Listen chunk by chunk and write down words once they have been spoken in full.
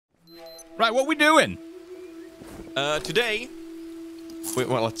Right, what we doing? Today... Wait,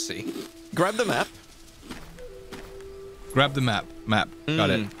 well, let's see. Grab the map. Grab the map. Got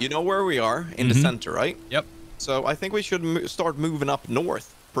it. You know where we are? In the center, right? Yep. So I think we should start moving up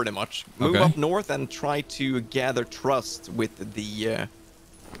north, pretty much. Move up north and try to gather trust with the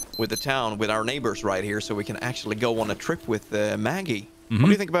town, with our neighbors right here, so we can actually go on a trip with Maggie. What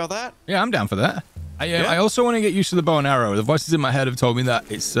do you think about that? Yeah, I'm down for that. I also want to get used to the bow and arrow. The voices in my head have told me that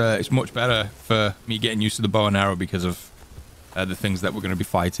it's much better for me getting used to the bow and arrow because of the things that we're going to be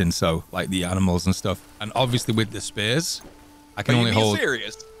fighting, so like the animals and stuff. And obviously with the spears, I can only hold...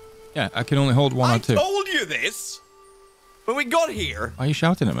 serious? Yeah, I can only hold one or two. I told you this when we got here. Why are you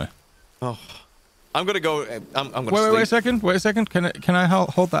shouting at me? Oh, I'm gonna go. I'm gonna sleep. Wait a second. Can I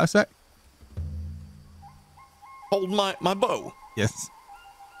hold that a sec? Hold my bow. Yes.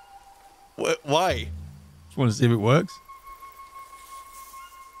 Why? Just want to see if it works.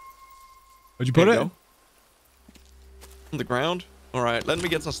 Where'd you put it? On the ground. All right, let me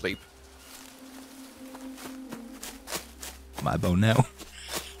get some sleep. My bow now.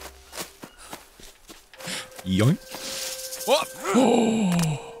 Yoink. What?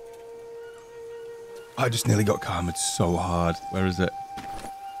 Oh! I just nearly got karma'd so hard. Where is it?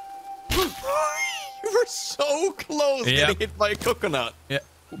 You were so close getting hit by a coconut. Yeah.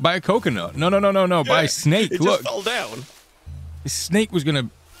 By a coconut? No. Yeah, by a snake. It Look. just fell down. This snake was gonna...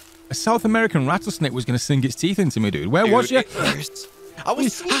 A South American rattlesnake was gonna sink its teeth into me, dude. Where was you? I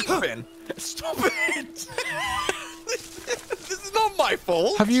was sleeping. Stop it. This is not my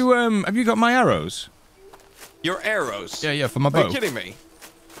fault. Have you got my arrows? Your arrows? Yeah, for my bow. Are you kidding me?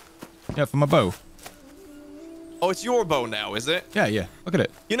 Yeah, for my bow. Oh, it's your bow now, is it? Yeah. Look at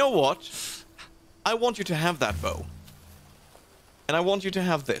it. You know what? I want you to have that bow. And I want you to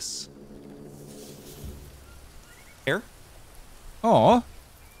have this. Here. Aw.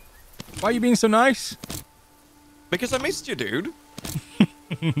 Why are you being so nice? Because I missed you, dude.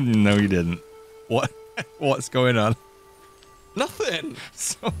 No, you didn't. What? What's going on? Nothing.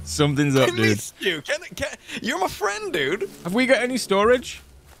 Something's up, dude. I missed you. You're my friend, dude. Have we got any storage?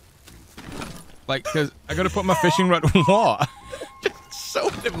 Like, because I got to put my fishing rod... What? So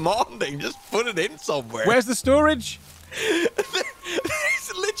demanding. Just put it in somewhere. Where's the storage?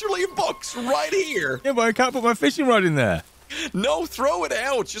 There's literally a box right here. Yeah, but I can't put my fishing rod in there. No, throw it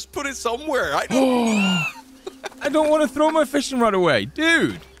out. Just put it somewhere. I don't want to throw my fishing rod away.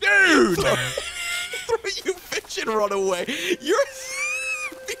 Dude. Throw your fishing rod away. You're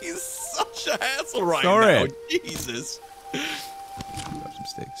being such a hassle right now. Jesus. Grab some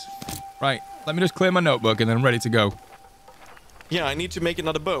sticks. Right, let me just clear my notebook and then I'm ready to go. Yeah, I need to make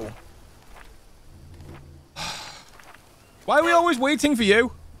another bow. Why are we always waiting for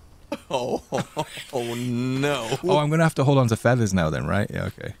you? Oh no. Oh, I'm going to have to hold on to feathers now then, right? Yeah,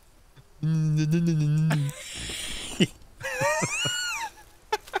 okay.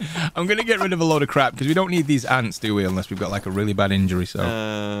 I'm going to get rid of a load of crap because we don't need these ants, do we? Unless we've got like a really bad injury, so.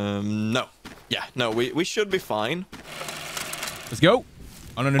 No. Yeah, no, we should be fine. Let's go.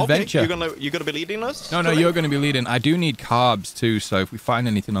 On an adventure. You're gonna be leading us? No, you're going to be leading. I do need carbs too, so if we find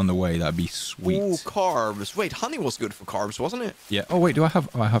anything on the way, that'd be sweet. Ooh, carbs. Wait, honey was good for carbs, wasn't it? Yeah. Oh, wait, do I have...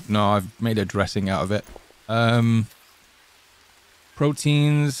 Oh, I have... No, I've made a dressing out of it.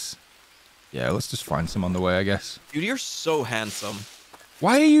 Proteins. Yeah, let's just find some on the way, I guess. Dude, you're so handsome.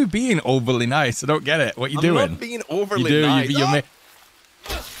 Why are you being overly nice? I don't get it. What are you doing? I'm not being overly nice.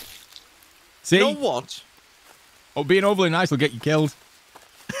 See? You know what? Oh, being overly nice will get you killed.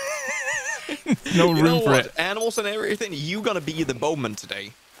 No room for it. Animals and everything. You gonna be the bowman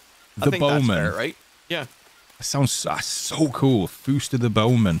today? I think bowman, that's fair, right? Yeah. That sounds so cool. Fooster the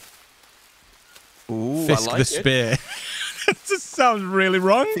bowman. Ooh, Fisk I like the spear. That just sounds really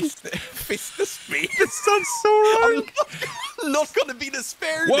wrong. Fisk the spear. That sounds so wrong. I'm not gonna be the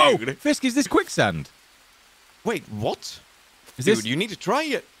spear, Whoa, dude. Fisk, is this quicksand? Wait, what? Dude, you need to try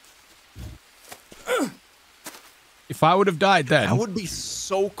it. If I would have died then... That would be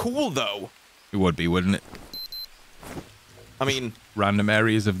so cool, though. It would be, wouldn't it? I mean... Random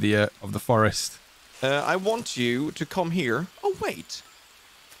areas of the forest. I want you to come here. Oh, wait.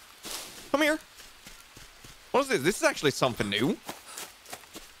 Come here. What is this? This is actually something new.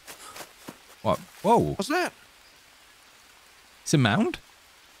 What? Whoa. What's that? It's a mound?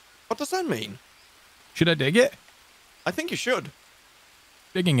 What does that mean? Should I dig it? I think you should.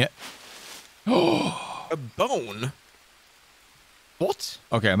 Digging it. Oh, a bone? What?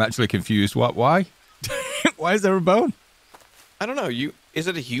 Okay, I'm actually confused. What? Why? Why is there a bone? I don't know. Is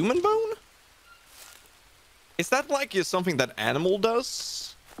it a human bone? Is that like something that animal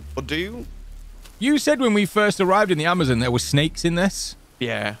does or do? You said when we first arrived in the Amazon there were snakes in this.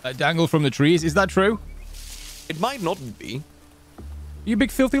 Yeah. that dangle from the trees. Is that true? It might not be. You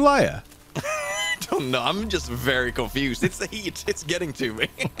big filthy liar. I don't know. I'm just very confused. It's the heat. It's getting to me.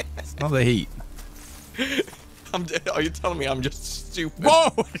 It's not the heat. Are you telling me I'm just stupid?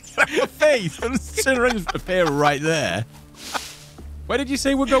 Whoa! Your face! I'm sitting around appear right there. Where did you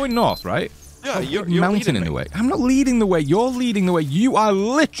say we're going north, right? Yeah, you're mountain in the way. I'm not leading the way. You're leading the way. You are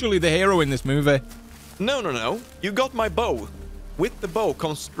literally the hero in this movie. No. You got my bow. With the bow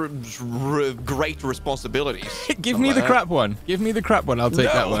comes great responsibilities. Give me the crap one. Give me the crap one. I'll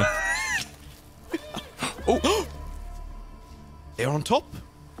take that one. Oh! They're on top?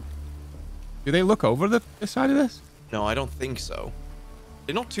 Do they look over the side of this? No, I don't think so.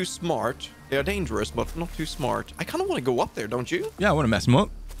 They're not too smart. They are dangerous, but not too smart. I kind of want to go up there, don't you? Yeah, I want to mess them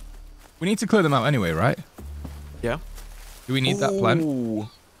up. We need to clear them out anyway, right? Yeah. Do we need that plant?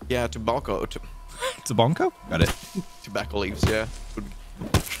 Yeah, tobacco. Tobacco? Got it. Tobacco leaves, yeah.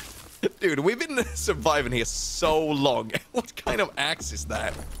 Dude, we've been surviving here so long. What kind of axe is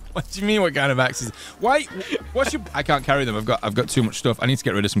that? What do you mean? What kind of axes? Why? What's your? I can't carry them. I've got too much stuff. I need to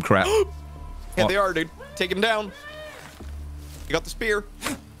get rid of some crap. Yeah, they are, dude. Take him down. You got the spear.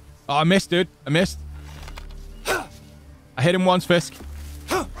 Oh, I missed, dude. I missed. I hit him once, Fisk.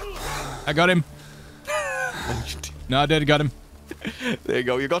 I got him. No, I did. Got him. There you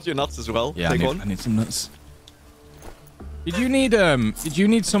go. You got your nuts as well. Yeah, Take I need some nuts. Did you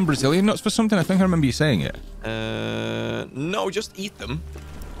need some Brazilian nuts for something? I think I remember you saying it. No, just eat them.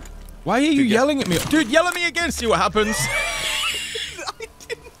 Why are you yelling at me? Dude, yell at me again, see what happens. I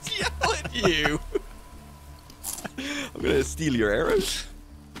didn't yell at you. I'm gonna steal your arrows.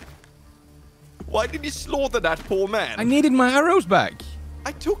 Why did you slaughter that poor man? I needed my arrows back.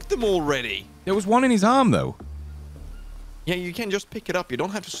 I took them already. There was one in his arm, though. Yeah, you can just pick it up. You don't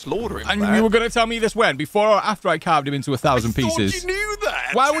have to slaughter him. And you were going to tell me this when? Before or after I carved him into 1,000 pieces? I thought you knew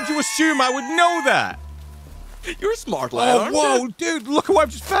that. Why would you assume I would know that? You're a smart lad, aren't whoa, you? dude, look at what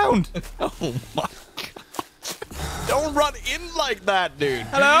I've just found. Oh, my God. Don't run in like that, dude.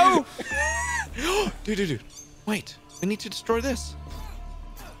 Hello? Dude. Wait, I need to destroy this.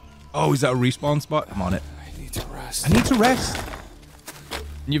 Oh, is that a respawn spot? I'm on it. I need to rest. I need to rest.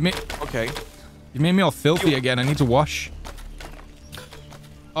 You've made... Okay. You made me all filthy again. I need to wash.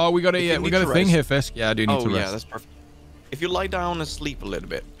 Oh, we got a thing here, Fisk. Yeah, I do need to rest. Oh, yeah, that's perfect. If you lie down and sleep a little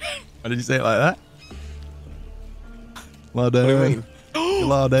bit. Why did you say it like that? Lie down. What do you mean?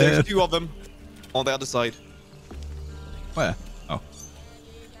 Lie down. There's two of them on the other side. Where? Oh.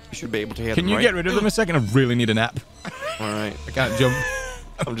 You should be able to hear Can them, you right? get rid of them a second? I really need a nap. All right. I can't jump.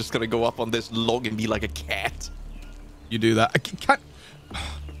 I'm just gonna go up on this log and be like a cat. You do that. I can't.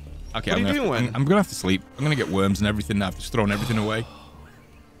 Okay, What are you doing? I'm gonna have to sleep. I'm gonna get worms and everything now. I've just thrown everything away.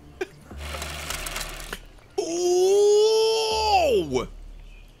 Oh!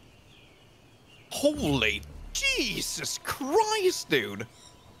 Holy Jesus Christ, dude!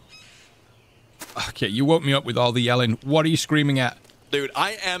 Okay, you woke me up with all the yelling. What are you screaming at? Dude,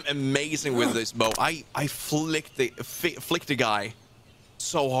 I am amazing with this bow. I flicked the guy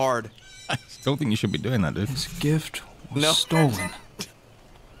so hard. I don't think you should be doing that, dude. His gift was stolen.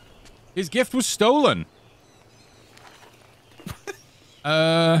 His gift was stolen.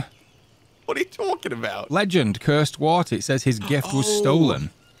 What are you talking about? Legend, cursed water. It says his gift was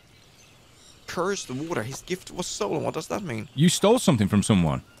stolen. Cursed water. His gift was stolen. What does that mean? You stole something from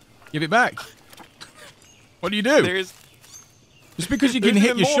someone. Give it back. What do you do? There's Just because you can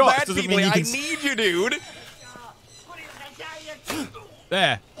hit your shots doesn't mean you can... I need you, dude.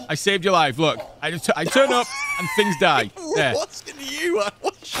 There. I saved your life. Look. I turn up and things die. There. What's in you?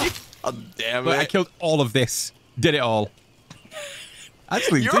 Oh, damn Look, it. I killed all of this. Did it all.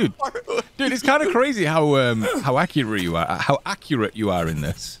 Actually, dude, it's kind of crazy how accurate you are. How accurate you are in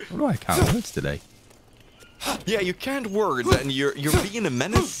this. What do I count words today? Yeah, you can't words, and you're being a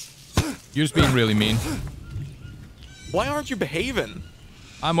menace. You're just being really mean. Why aren't you behaving?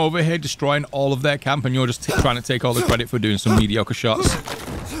 I'm over here destroying all of their camp, and you're just trying to take all the credit for doing some mediocre shots.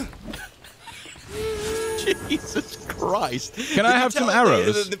 Jesus Christ! Can I have some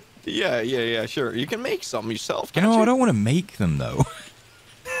arrows? Yeah, sure. You can make some yourself. You know, I don't want to make them though.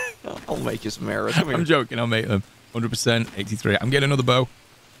 I'll make you some arrows. Come here. I'm joking. I'll make them. 100%. 83. I'm getting another bow.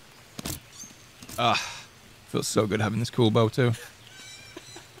 Feels so good having this cool bow too.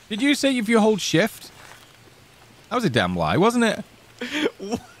 Did you say if you hold shift? That was a damn lie, wasn't it?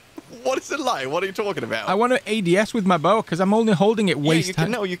 What is it like? What are you talking about? I want to ADS with my bow because I'm only holding it waist high.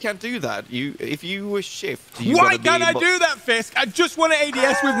 No, you can't do that. If you shift, Why can't I do that, Fisk? I just want to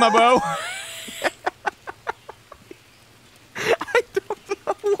ADS with my bow. I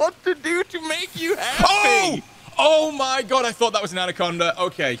don't know what to do to make you happy. Oh my god, I thought that was an anaconda.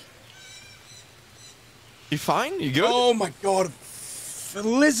 Okay. You fine? You good? Oh my god. The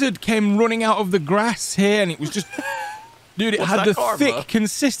lizard came running out of the grass here, and it was just... Dude, it had the thick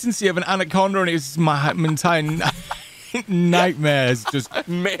consistency of an anaconda, and it was my entire nightmares. Just...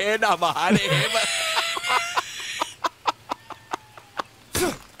 Man, I'm out of here.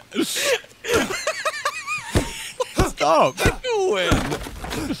 Stop. Doing?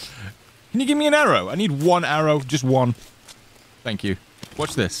 Can you give me an arrow? I need one arrow, just one. Thank you.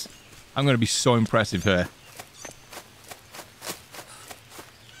 Watch this. I'm going to be so impressive here.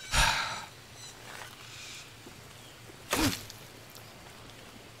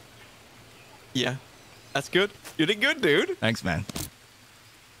 Yeah, that's good. You did good, dude. Thanks, man.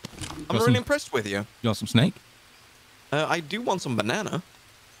 I'm really impressed with you. You want some snake? I do want some banana.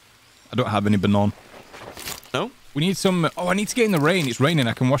 I don't have any banana. No? We need some... Oh, I need to get in the rain. It's raining.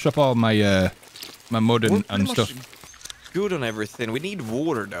 I can wash up all my my mud and stuff. Good on everything. We need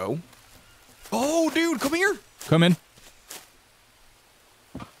water, though. Oh, dude, come here. Come in.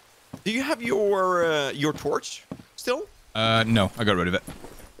 Do you have your torch still? No. I got rid of it.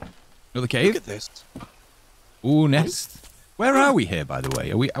 Another cave? Look at this. Ooh, nest. Where are we here, by the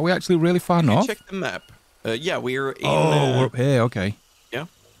way? Are we actually really far north? Check the map. Yeah, we're in... Oh, we're up here. Okay. Yeah.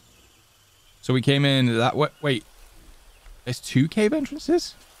 So we came in that way. Wait. There's 2 cave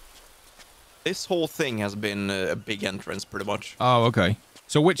entrances? This whole thing has been a big entrance, pretty much. Oh, okay.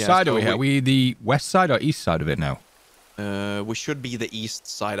 So which side are we here? Are we the west side or east side of it now? We should be the east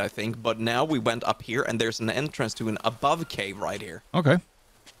side, I think. But now we went up here, and there's an entrance to an above cave right here. Okay.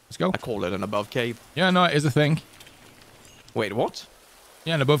 Let's go. I call it an above cave. Yeah, no, it is a thing. Wait, what?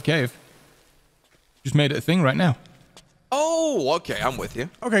 Yeah, an above cave. Just made it a thing right now. Oh, okay, I'm with you.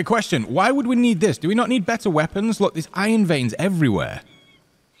 Okay, question. Why would we need this? Do we not need better weapons? Look, there's iron veins everywhere.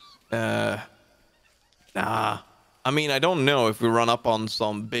 Nah. I mean, I don't know if we run up on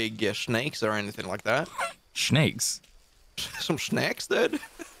some big snakes or anything like that. Snakes? Some snacks, dude?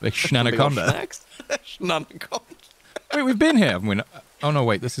 Like Shnanaconda. Snacks? Shnanaconda. Wait, we've been here, haven't we? Oh, no,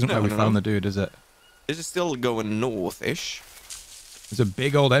 wait. This isn't where we found the dude, is it? This is still going north-ish. There's a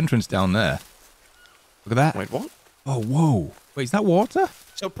big old entrance down there. Look at that. Wait, what? Oh, whoa. Wait, is that water?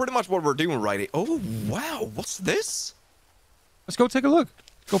 So pretty much what we're doing right here. Oh, wow. What's this? Let's go take a look.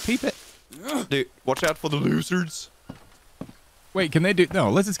 Go peep it. Dude, watch out for the lizards. Wait, can they do...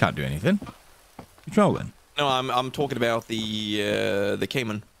 No, lizards can't do anything. You trolling? No, I'm talking about the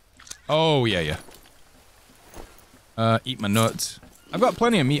caiman. Oh, yeah. Eat my nuts. I've got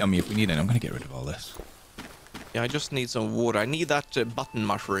plenty of meat on me if we need any. I'm going to get rid of all this. Yeah, I just need some water. I need that button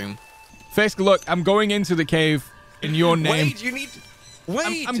mushroom. Fisk, look, I'm going into the cave in your name. Wait, you need...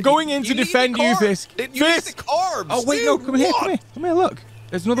 Wait! I'm going in to defend you, Fisk. You need the carbs! Oh, wait, dude, no, come here. Come here, look.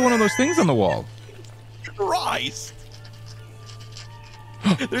 There's another one of those things on the wall. Christ!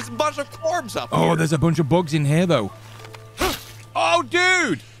 There's a bunch of carbs up here. Oh, there's a bunch of bugs in here, though. Oh,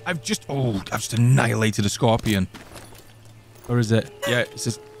 dude! I've just annihilated a scorpion. Or is it? Yeah, it's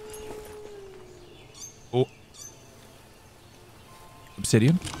just... Oh.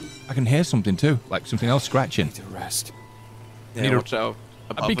 Obsidian? I can hear something, too. Like something else scratching. Need to rest. Yeah, watch out.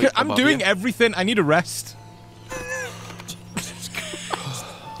 Because I'm doing everything. I need a rest.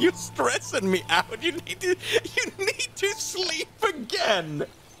 You're stressing me out. You need to sleep again.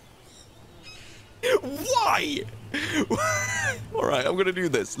 Why? All right, I'm gonna do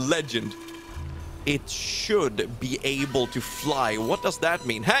this. Legend. It should be able to fly. What does that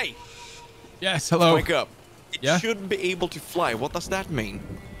mean? Hey! Yes, hello. Wake up. It Yeah? should be able to fly. What does that mean?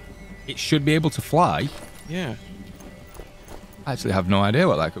 It should be able to fly. Yeah. I actually have no idea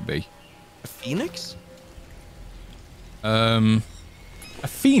what that could be. A phoenix? A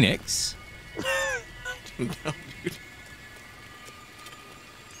phoenix? No, dude.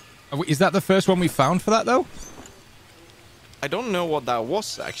 Is that the first one we found for that, though? I don't know what that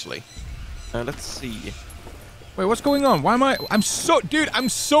was, actually. Let's see. Wait, what's going on? Why am I... I'm so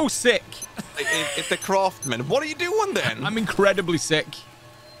sick. It's the craftsman. What are you doing then? I'm incredibly sick.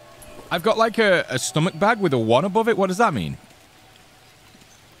 I've got like a stomach bag with a 1 above it. What does that mean?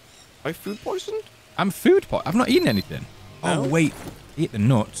 Are you food poisoned? I'm food poisoned. I've not eaten anything. No? Oh, wait. Eat the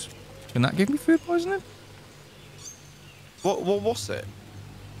nuts. Can that give me food poisoning? What was it?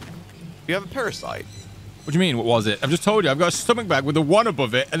 You have a parasite. What do you mean? What was it? I've just told you. I've got a stomach bag with a 1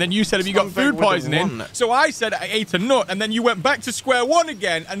 above it, and then you said, have you got food poisoning? So I said I ate a nut, and then you went back to square one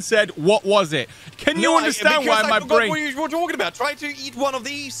again and said, what was it? Can you understand why my brain... What you were talking about. Try to eat one of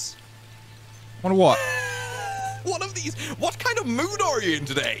these. One of what? One of these. What kind of mood are you in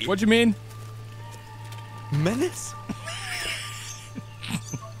today? What do you mean? Menace?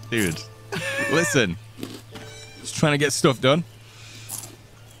 Dude, listen. Just trying to get stuff done.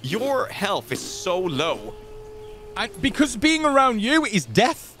 Your health is so low. Because being around you is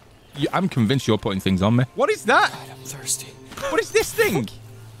death. I'm convinced you're putting things on me. What is that? God, I'm thirsty. What is this thing?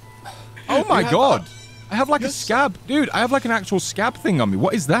 Oh my god. I have like a scab. Dude, I have like an actual scab thing on me.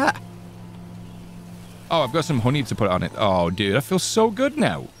 What is that? Oh, I've got some honey to put on it. Oh, dude, I feel so good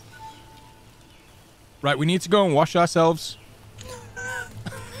now. Right, we need to go and wash ourselves.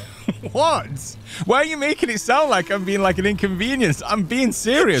 What? Why are you making it sound like I'm being like an inconvenience? I'm being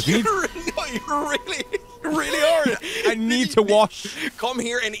serious. You really are. I need to wash. Come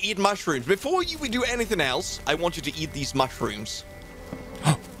here and eat mushrooms. Before you do anything else, I want you to eat these mushrooms.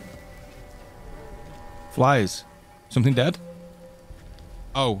 Flies. Something dead?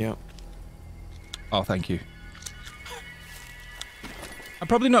 Oh. Yeah. Oh, thank you. I've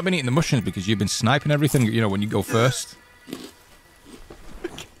probably not been eating the mushrooms because you've been sniping everything, you know, when you go first.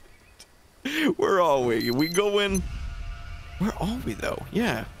 Where are we? We going... Where are we, though?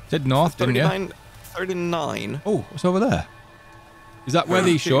 Yeah. Did north, didn't you? 39. Oh, what's over there? Is that where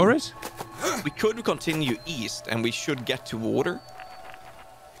the shore is? We could continue east, and we should get to water.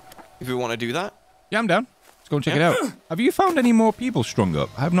 If we want to do that. Yeah, I'm down. Let's go and check it out. Have you found any more people strung up?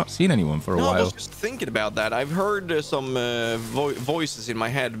 I have not seen anyone for a while. I was just thinking about that. I've heard some voices in my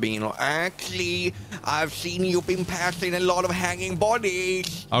head being like, actually, I've seen you've been passing a lot of hanging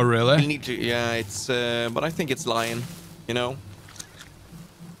bodies. Oh, really? We need to, yeah, it's, but I think it's lying, you know?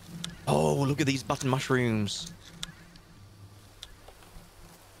 Oh, look at these button mushrooms.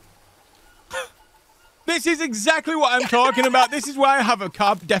 This is exactly what I'm talking about. This is why I have a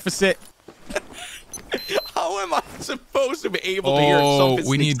carb deficit. How am I supposed to be able to hear something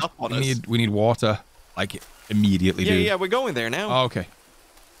sneaks up on us? We need water, like immediately, dude. Yeah, we're going there now. Oh, okay.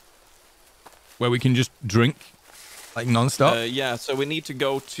 Where we can just drink, like non-stop. Yeah, so we need to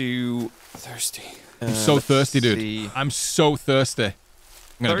go to... Thirsty. I'm so thirsty, dude. See. I'm so thirsty.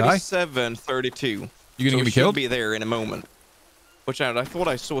 I'm gonna 37, 32. You gonna get me we killed? Should be there in a moment. Watch out! I thought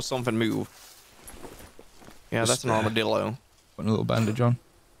I saw something move. Yeah, that's an armadillo. Putting a little bandage on.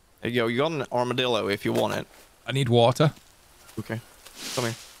 There you go. You got an armadillo if you want it. I need water. Okay. Come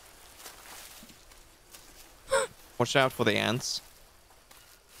here. Watch out for the ants.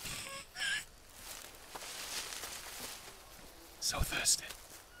 So thirsty.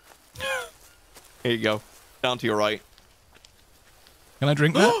 Here you go. Down to your right. Can I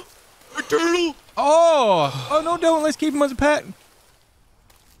drink that? A turtle! Oh! Oh, no, don't. Let's keep him as a pet.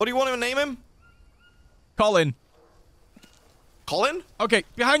 What do you want to name him? Colin. Colin? Okay,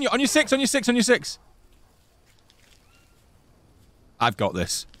 behind you. On your six, on your six, on your six. I've got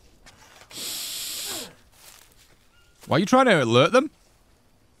this. Why are you trying to alert them?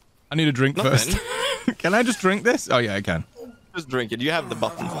 I need a drink first. Can I just drink this? Oh, yeah, I can. Just drink it. You have the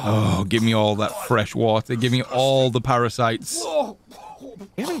button. Oh, give me all that fresh water. Give me all the parasites.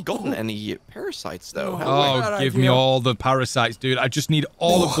 We haven't gotten any parasites, though. Oh, give me all the parasites, dude. I just need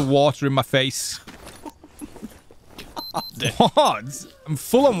all of the water in my face. What? I'm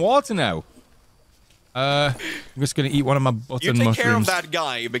full on water now. I'm just going to eat one of my button mushrooms. You take care of that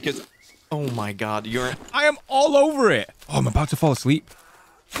guy, because... Oh, my God. I am all over it. Oh, I'm about to fall asleep.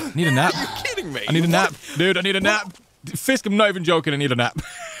 I need a nap. Are you kidding me? I need a nap. Dude, I need a nap. Fisk, I'm not even joking. I need a nap.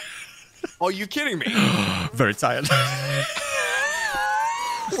 Are you kidding me? Very tired.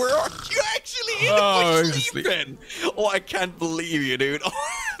 Where are you actually in the sleeping? Oh, I can't believe you, dude. Oh,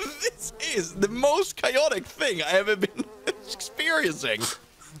 this is the most chaotic thing I ever been experiencing.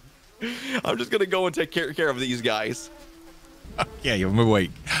 I'm just gonna go and take care of these guys. Yeah, I'm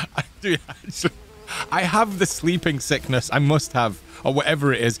awake. Dude, I have the sleeping sickness. I must have, or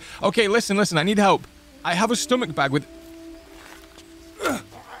whatever it is. Okay, listen. I need help. I have a stomach bag with...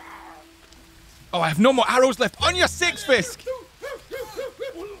 Oh, I have no more arrows left. On your six, Fisk!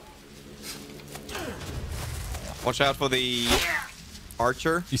 Watch out for the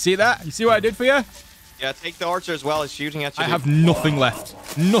archer. You see that? You see what I did for you? Yeah, take the archer as well as shooting at you. I have nothing left.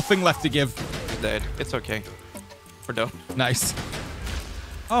 Nothing left to give. He's dead. It's okay. We're done. Nice.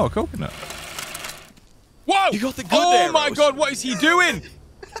 Oh, a coconut. Whoa! You got the good Oh my arrows. god, what is he doing?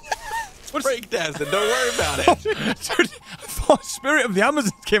 What's breakdancing? Don't worry about it. Dude, I thought Spirit of the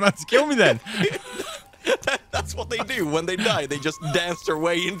Amazon came out to kill me then. That's what they do. When they die, they just dance their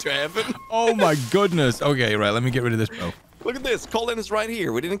way into heaven. Oh my goodness. Okay, right, let me get rid of this bow. Look at this. Colin is right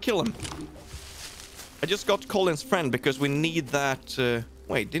here. We didn't kill him. I just got Colin's friend because we need that...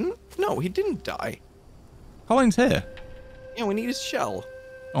 Wait, No, he didn't die. Colin's here. Yeah, we need his shell.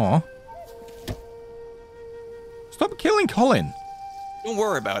 Aw. Stop killing Colin. Don't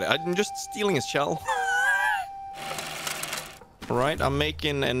worry about it. I'm just stealing his shell. Alright, I'm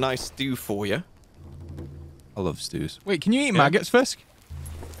making a nice stew for you. I love stews. Wait, can you eat maggots, Fisk?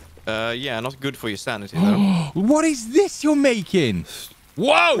 Yeah, not good for your sanity though. What is this you're making?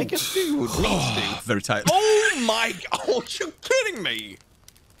 Whoa! Make a stew. Meat stew. Very tight. Oh my god, you're kidding me!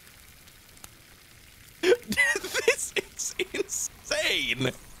 This is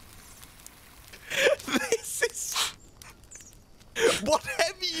insane! This is... What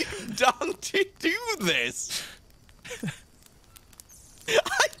have you done to do this?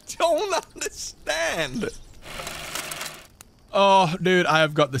 I don't understand. Oh, dude, I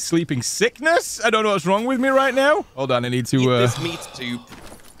have got the sleeping sickness. I don't know what's wrong with me right now. Hold on, I need to... Eat this meat soup.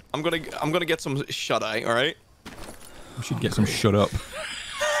 I'm gonna get some shut-eye, alright? We should get some shut up.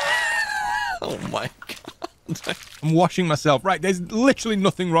 Oh my god. I'm washing myself. Right, there's literally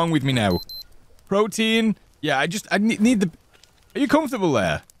nothing wrong with me now. Protein. Yeah, I need the... Are you comfortable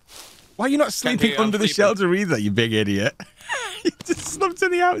there? Why are you not sleeping under the shelter either, you big idiot? You just slumped to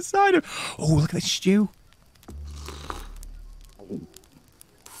the outside of... Oh, look at this stew.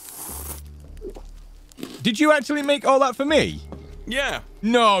 Did you actually make all that for me? Yeah.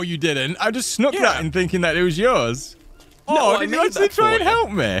 No, you didn't. I just snuck that in thinking that it was yours. No, Oh, did you actually try and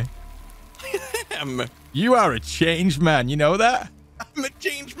help me? You are a changed man, you know that? I'm a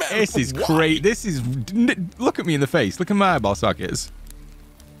changed man. This is great. This is... Look at me in the face. Look at my eyeball sockets.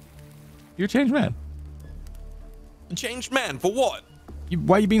 You're a changed man. A changed man? For what?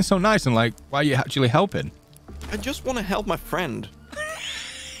 Why are you being so nice and like, why are you actually helping? I just want to help my friend.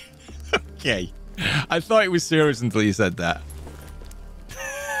 Okay. I thought it was serious until you said that.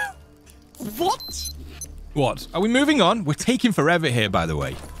 What? What? Are we moving on? We're taking forever here, by the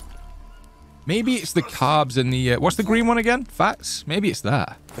way. Maybe it's the carbs and the... what's the green one again? Fats? Maybe it's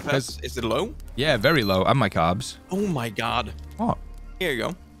that. Is it low? Yeah, very low. And my carbs. Oh my god. What? Here you go.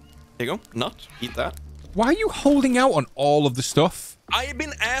 Here you go. Nut. Eat that. Why are you holding out on all of the stuff? I've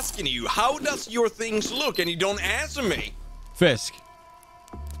been asking you, how does your things look? And you don't answer me. Fisk,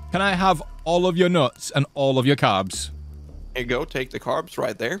 can I have all of your nuts and all of your carbs? Here you go. Take the carbs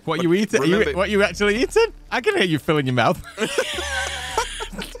right there. What you eating? What you actually eating? I can hear you filling your mouth.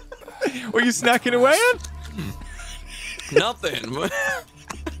 What are you snacking away on? Nothing. I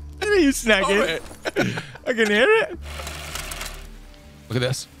hear you snacking. I can hear it. Look at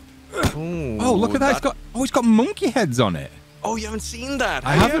this. Ooh, oh, look at that. It's got monkey heads on it. Oh, you haven't seen that?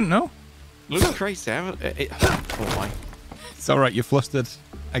 I haven't, no. Looks crazy, haven't it? Oh my. It's all right. You're flustered.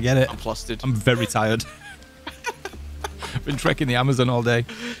 I get it. I'm flustered. I'm very tired. I've been trekking the Amazon all day.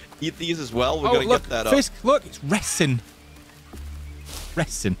 Eat these as well. We're gonna look, get that up. Fisk, look, it's resting.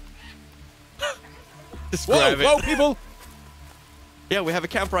 Resting. Just Whoa, grab it. whoa, people. Yeah, we have a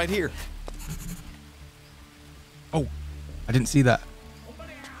camp right here. Oh, I didn't see that.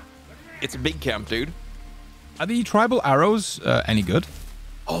 It's a big camp, dude. Are the tribal arrows any good?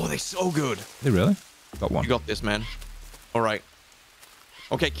 Oh, they're so good. They really? Got one. You got this, man. All right.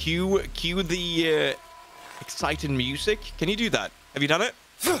 Okay, cue the exciting music. Can you do that? Have you done it?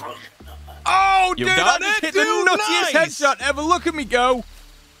 Oh, You've dude, I done just it, hit the dude, nuttiest nice. headshot ever. Look at me go.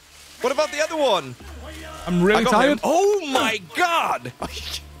 What about the other one? I'm really tired. Oh my god!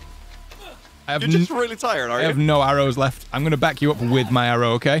 You're just really tired, are you? I have no arrows left. I'm going to back you up with my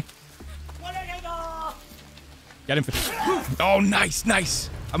arrow, okay? Get him. Oh, nice, nice.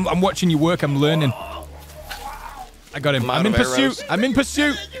 I'm watching you work. I'm learning. I got him. I'm in pursuit. I'm in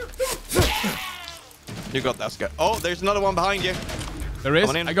pursuit. You got that, Scott. Oh, there's another one behind you. There is.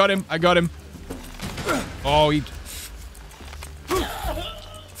 I got him. I got him. Oh, he...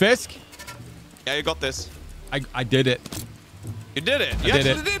 Fisk? Yeah, you got this. I did it. You did it. You I did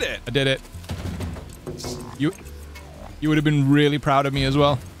actually did it. I did it. You would have been really proud of me as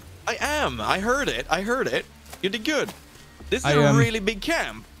well. I am. I heard it. I heard it. You did good. This is a really big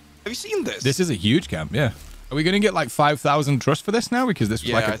camp. Have you seen this? This is a huge camp, yeah. Are we going to get like 5,000 trust for this now? Because this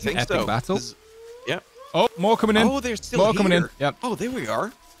was like an epic battle. Yeah. Oh, more coming in. Oh, they're still more here. coming in. Yep. Oh, there we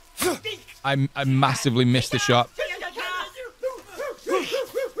are. I massively missed the shot.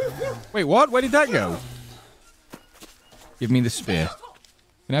 Wait, what? Where did that go? Give me the spear.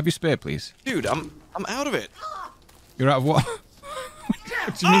 Can I have your spear, please? Dude, I'm out of it. You're out of what?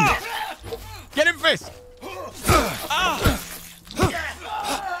 What do you mean? Get him, Fist!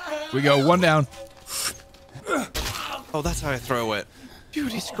 We go, one down. Oh, that's how I throw it.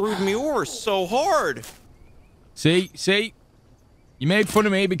 Dude, he screwed me over so hard. See? You made fun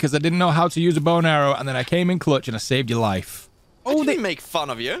of me because I didn't know how to use a bow and arrow, and then I came in clutch and I saved your life. Oh, they make fun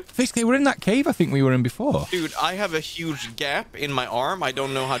of you. Fisk, they were in that cave I think we were in before. Dude, I have a huge gap in my arm. I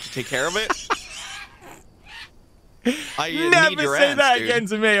don't know how to take care of it. I need your say hands, that dude. again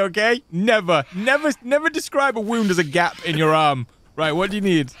to me, okay? Never describe a wound as a gap in your arm. Right, what do you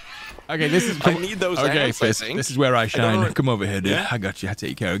need? Okay, this is. I need those Okay, ants, I Fisk, think. this is where I shine. know- Come over here, dude. Yeah? I got you. I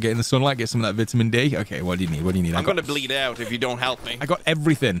take care of getting the sunlight, get some of that vitamin D. Okay, what do you need? What do you need? I'm gonna bleed out if you don't help me. I got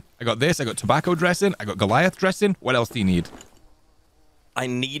everything. I got this. I got tobacco dressing. I got Goliath dressing. What else do you need? I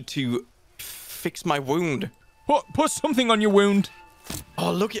need to fix my wound. Put something on your wound.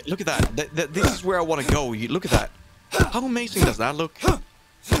 Oh, look at that. This is where I want to go. You look at that. How amazing does that look?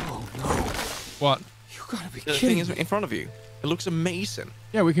 What? You gotta be The thing kidding is me. in front of you. It looks amazing.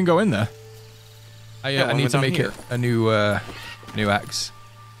 Yeah, we can go in there. I why need we're to down make here? it a new axe.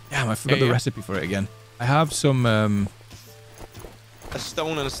 Damn, I forgot Yeah, the yeah. recipe for it again. I have some A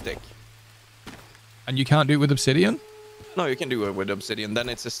stone and a stick. and you can't do it with obsidian? No, you can do it with obsidian. Then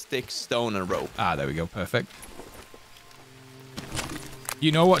it's a stick, stone, and rope. Ah, there we go. Perfect.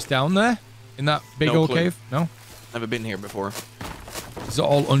 You know what's down there in that big No old clue. cave? No? Never been here before. It's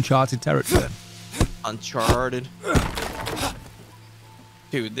all uncharted territory then. Uncharted.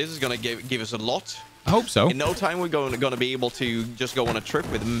 Dude, this is gonna give us a lot. I hope so. In no time, we're gonna be able to just go on a trip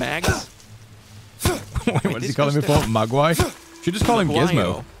with Mags. Wait, what is he this calling me goes for? Magwai? Should just call him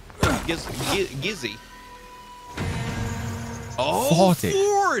Gizmo. Gizzy. Oh, 40.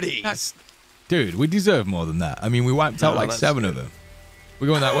 40. That's... Dude, we deserve more than that. I mean, we wiped out No, like that's 7 of good. them. We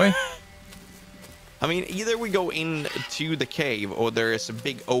going that way? I mean, either we go into the cave or there is a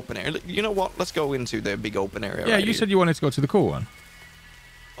big open area. You know what? Let's go into the big open area. Yeah, right you here. said you wanted to go to the cool one.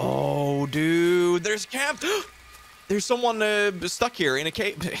 Oh, dude, there's a camp. There's someone stuck here in a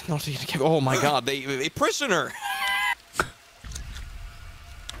cave. Not in a cave. Oh my God, a prisoner.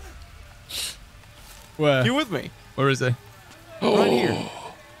 Where? You with me? Where is he? Right here.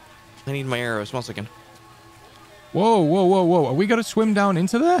 I need my arrows. 1 second. Whoa, whoa, whoa, whoa. Are we going to swim down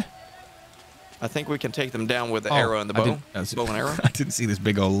into there? I think we can take them down with the Oh, arrow and the I bow. didn't- that's- Bow and arrow. I didn't see this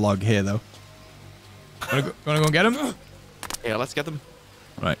big old log here, though. Wanna go and get him? Yeah, let's get them.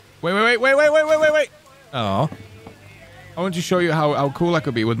 Right. Wait. Oh. I want to show you how cool I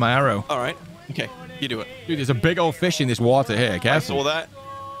could be with my arrow. All right. Okay, you do it. Dude, there's a big old fish in this water here. I Careful. saw that.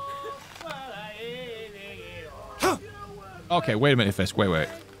 Okay, wait a minute, Fisk. Wait.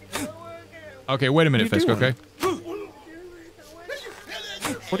 Okay, wait a minute, What are Fisk, you okay?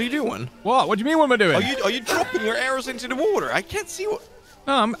 What are you doing? What? What do you mean what am I doing? Are you dropping your arrows into the water? I can't see what.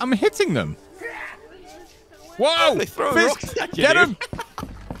 No, I'm hitting them. Whoa! They throw Fisk, rocks at you, get dude. him!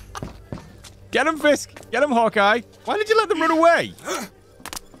 Get him, Fisk! Get him, Hawkeye! Why did you let them run away?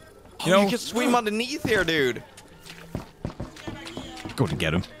 You know, you can swim underneath here, dude. Go to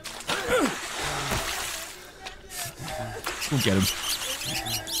get him. Go get him.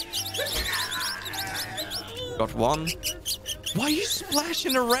 Got one. Why are you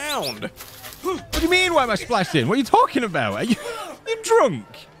splashing around? What do you mean, why am I splashing? What are you talking about? Are you drunk?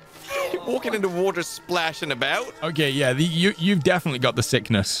 You're walking in the water splashing about. Okay, yeah, you've definitely got the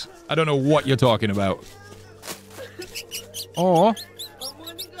sickness. I don't know what you're talking about. Or...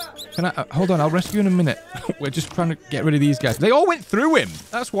 Can I... hold on, I'll rescue you in a minute. We're just trying to get rid of these guys. They all went through him.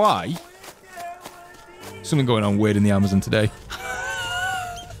 That's why. Something going on weird in the Amazon today.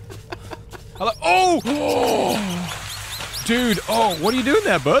 Hello? Oh! Dude, oh, what are you doing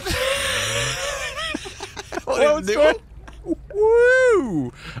there, bud? What are you doing?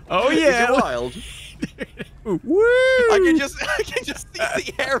 Woo! Oh, yeah. Is it wild? Woo! I can just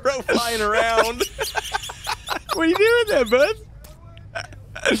see the arrow flying around. What are you doing there, bud?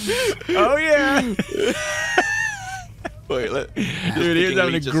 Oh, yeah. Wait, let. Dude, he's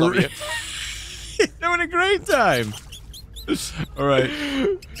having a great... He's having a great time. All right.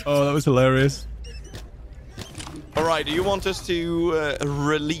 Oh, that was hilarious. All right, do you want us to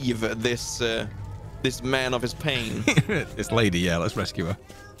relieve this this man of his pain? This lady, yeah, let's rescue her.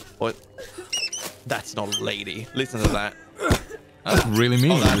 What? That's not a lady. Listen to that. That's really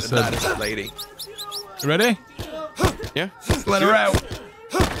mean. Oh, what you that said. is a lady. You ready? Yeah. Let her out.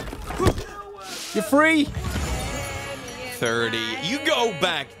 You're free. 30. You go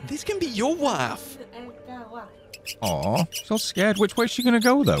back. This can be your wife. Aw, she's all scared. Which way is she gonna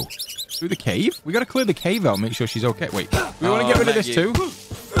go though? Through the cave? We gotta clear the cave out. Make sure she's okay. Wait, we want to get rid of this too?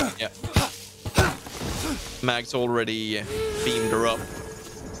 Yeah. Mag's already beamed her up.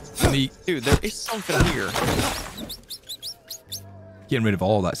 And the Dude, there is something here. getting rid of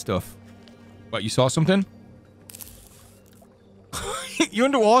all that stuff. What? You saw something? You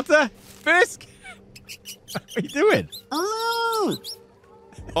underwater, Fisk? What are you doing? Oh,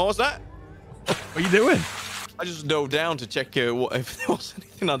 what was that? What are you doing? I just dove down to check if there was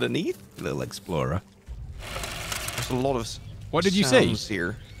anything underneath. Little explorer. There's a lot of What did you see? sounds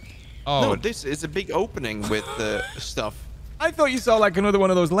here. Oh, No, this is a big opening with stuff. I thought you saw like another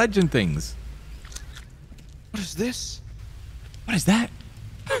one of those legend things. What is this? What is that?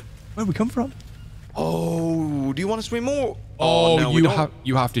 Where'd we come from? Oh, do you want to swim more? Oh, no, we don't.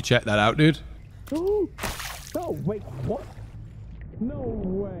 you have to check that out, dude. Oh, wait, what? No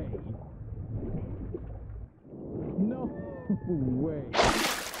way. No way.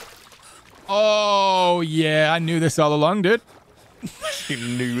 Oh, yeah, I knew this all along, dude. You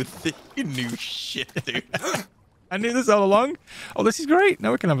knew shit, dude. I knew this all along. Oh, this is great.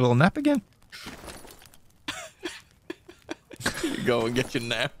 Now we can have a little nap again. You go and get your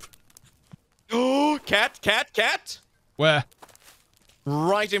nap. Oh, cat. Where?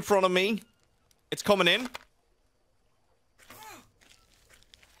 Right in front of me. It's coming in.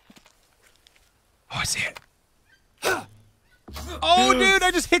 Oh, I see it. Oh, dude,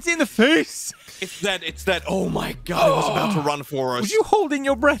 I just hit it in the face. It's that. Oh my god, it was about to run for us. Was you holding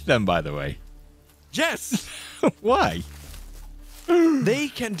your breath then, by the way? Yes. Why? They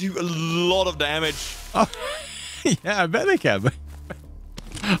can do a lot of damage. Oh, yeah, I bet they can.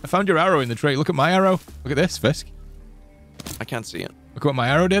 I found your arrow in the tree. Look at my arrow. Look at this, Fisk. I can't see it. Look what my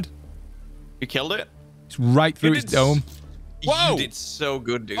arrow did. You killed it? It's right through its dome. Whoa! You did so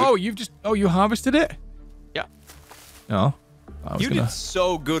good, dude. Oh, you harvested it? Yeah. Oh. You did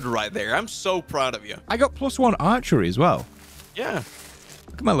so good right there. I'm so proud of you. I got +1 archery as well. Yeah.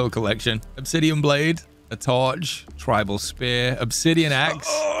 Look at my little collection. Obsidian blade, a torch, tribal spear, obsidian axe,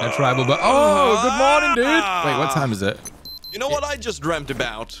 a tribal bow. Oh, good morning, dude. Wait, what time is it? You know what I just dreamt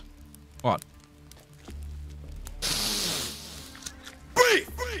about? What? Beef!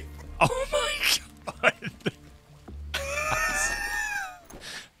 Oh my god.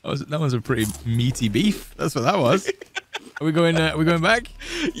 That was a pretty meaty beef. That's what that was. Are we going back?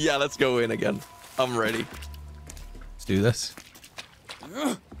 Yeah, let's go in again. I'm ready. Let's do this.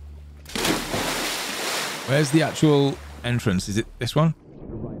 Where's the actual entrance? Is it this one?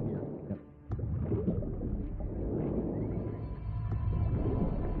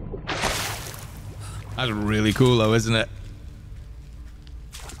 That's really cool though, isn't it?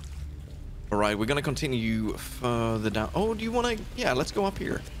 All right, we're gonna continue further down. Oh, do you want to? Yeah, let's go up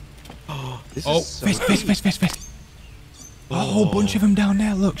here. Oh, this is so Fisk. Oh, a whole bunch of them down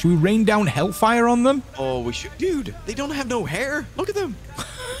there. Look, should we rain down hellfire on them? Oh, we should. Dude, they don't have no hair. Look at them.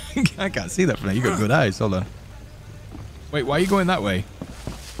 I can't see that from there. You got good eyes. Hold on. Wait, why are you going that way?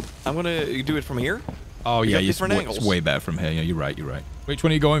 I'm gonna do it from here. Oh, yeah, different angles. It's way better from here. Yeah, you're right. Which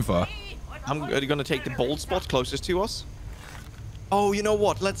one are you going for? I'm gonna take the bold spot closest to us. Oh, you know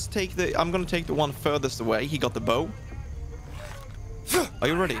what? Let's take the. I'm gonna take the one furthest away. He got the bow. Are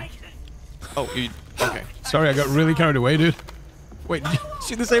you ready? Oh, you. Okay. Sorry, I got really carried away, dude. Wait, did you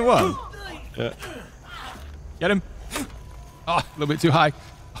shoot the same one? Yeah. Get him. Oh, a little bit too high.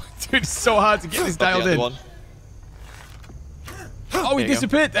 Dude, it's so hard to get this dialed in. One. Oh, he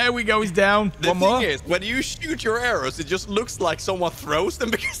disappeared. There we go. He's down. The one more. thing is, when you shoot your arrows, it just looks like someone throws them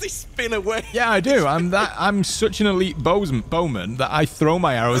because they spin away. Yeah, I do. I'm such an elite bowman that I throw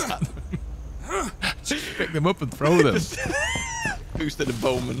my arrows at them. Just pick them up and throw them. Fooster the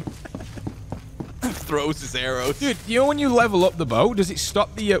bowman throws his arrows. Dude, you know when you level up the bow, does it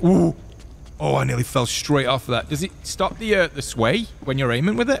stop the... Ooh. Oh, I nearly fell straight off of that. Does it stop the sway when you're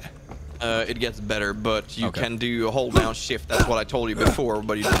aiming with it? It gets better, but you can do a hold down shift. That's what I told you before,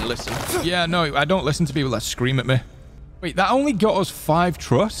 but you didn't listen. Yeah, no, I don't listen to people that scream at me. Wait, that only got us 5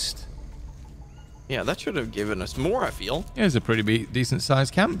 trust? Yeah, that should have given us more, I feel. Yeah, it's a pretty decent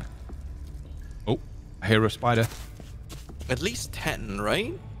sized camp. Oh, I hear a spider. At least 10,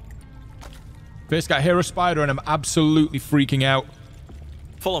 right? Fisk, I hear a spider and I'm absolutely freaking out.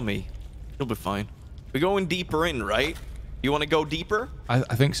 Follow me. You'll be fine. We're going deeper in, right? You want to go deeper? I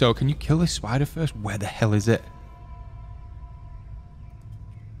think so. Can you kill this spider first? Where the hell is it?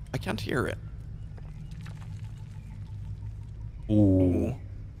 I can't hear it. Ooh.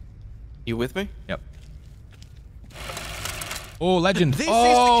 You with me? Yep. Oh, legend. This is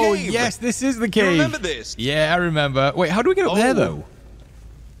the cave. Yes, this is the cave. You remember this? Yeah, I remember. Wait, how do we get up there, though?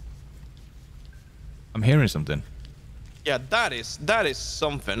 I'm hearing something. Yeah, that is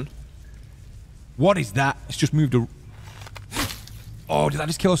something. What is that? It's just moved a... Oh, did I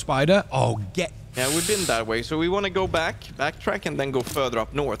just kill a spider? Oh, get... Yeah, we've been that way, so we want to go backtrack, and then go further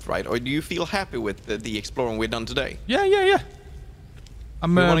up north, right? Or do you feel happy with the exploring we've done today? Yeah.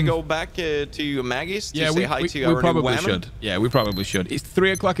 We want to go back to Maggie's to say hi to our we probably new whammon? should. Yeah, we probably should. It's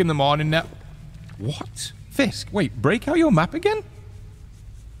 3 o'clock in the morning now. What? Fisk, wait, break out your map again?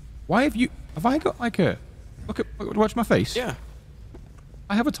 Why have you... Have I got like a... Watch my face. Yeah.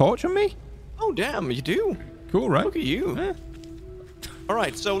 I have a torch on me? Oh, damn, you do. Cool, right? Look at you. Yeah. All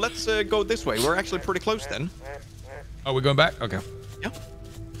right, so let's go this way. We're actually pretty close then. Oh, we're going back? Okay. Yeah.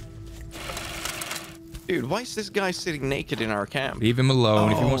 Dude, why is this guy sitting naked in our camp? Leave him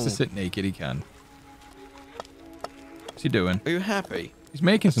alone. If he wants to Oh. sit naked, he can. What's he doing? Are you happy? He's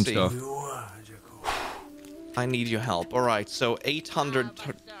making some see. stuff. I need your help. All right, so 800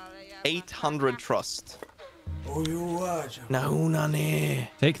 trust. No, nani.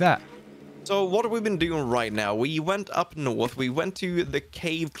 Take that. So what have we been doing right now? We went up north. We went to the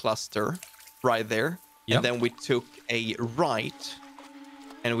cave cluster right there. Yep. And then we took a right.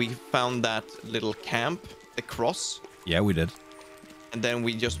 And we found that little camp, the cross. Yeah, we did. And then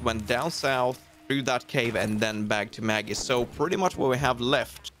we just went down south through that cave and then back to Maggie. So pretty much what we have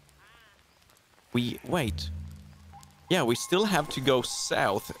left. Wait. Yeah, we still have to go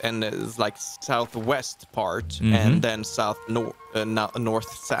south and it's like southwest part and then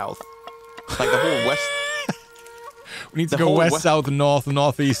north south. Like the whole west. We need to The go whole west, west- south, north,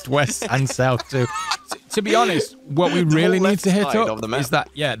 northeast, west, and south too. To be honest, what we really whole need to hit left side up of the map. is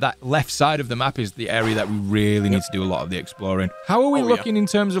that left side of the map is the area that we really need to do a lot of the exploring. How are we Oh, yeah. looking in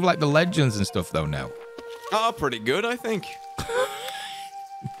terms of like the legends and stuff though now? Oh, pretty good, I think.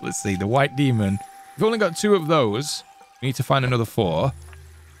 Let's see, the white demon. We've only got 2 of those. We need to find another 4.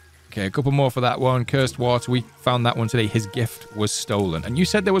 Okay, a couple more for that one. Cursed water. We found that one today. His gift was stolen. And you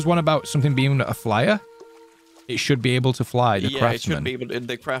said there was one about something being a flyer? It should be able to fly, the Yeah, craftsman. it should be able to,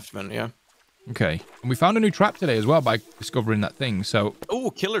 the craftsman, yeah. Okay. And we found a new trap today as well by discovering that thing. So, Oh,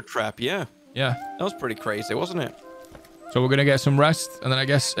 killer trap, yeah. yeah. That was pretty crazy, wasn't it? So we're going to get some rest and then I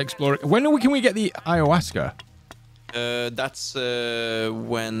guess explore it. When can we get the ayahuasca? That's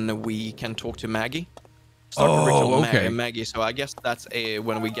when we can talk to Maggie. Start the Oh, ritual with okay. Maggie. So I guess that's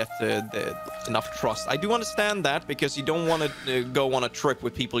when we get the enough trust. I do understand that because you don't want to go on a trip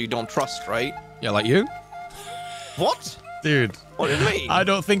with people you don't trust, right? Yeah, like you? What? Dude. What do you mean? I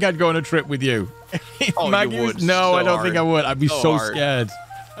don't think I'd go on a trip with you. Oh, you Maggie was- would No, so I don't think I hard. would. I'd be So so hard. scared.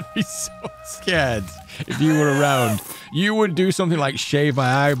 I'd be so scared if you were around. You would do something like shave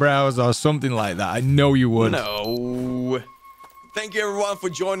my eyebrows or something like that. I know you would. No. Thank you everyone for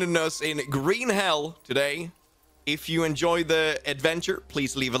joining us in Green Hell today. If you enjoyed the adventure,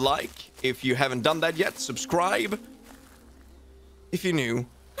 please leave a like. If you haven't done that yet, subscribe. If you're new.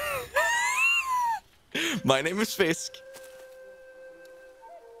 My name is Fisk.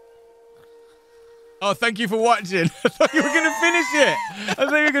 Oh, thank you for watching. I thought you were going to finish it. I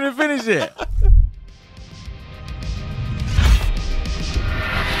thought you were going to finish it.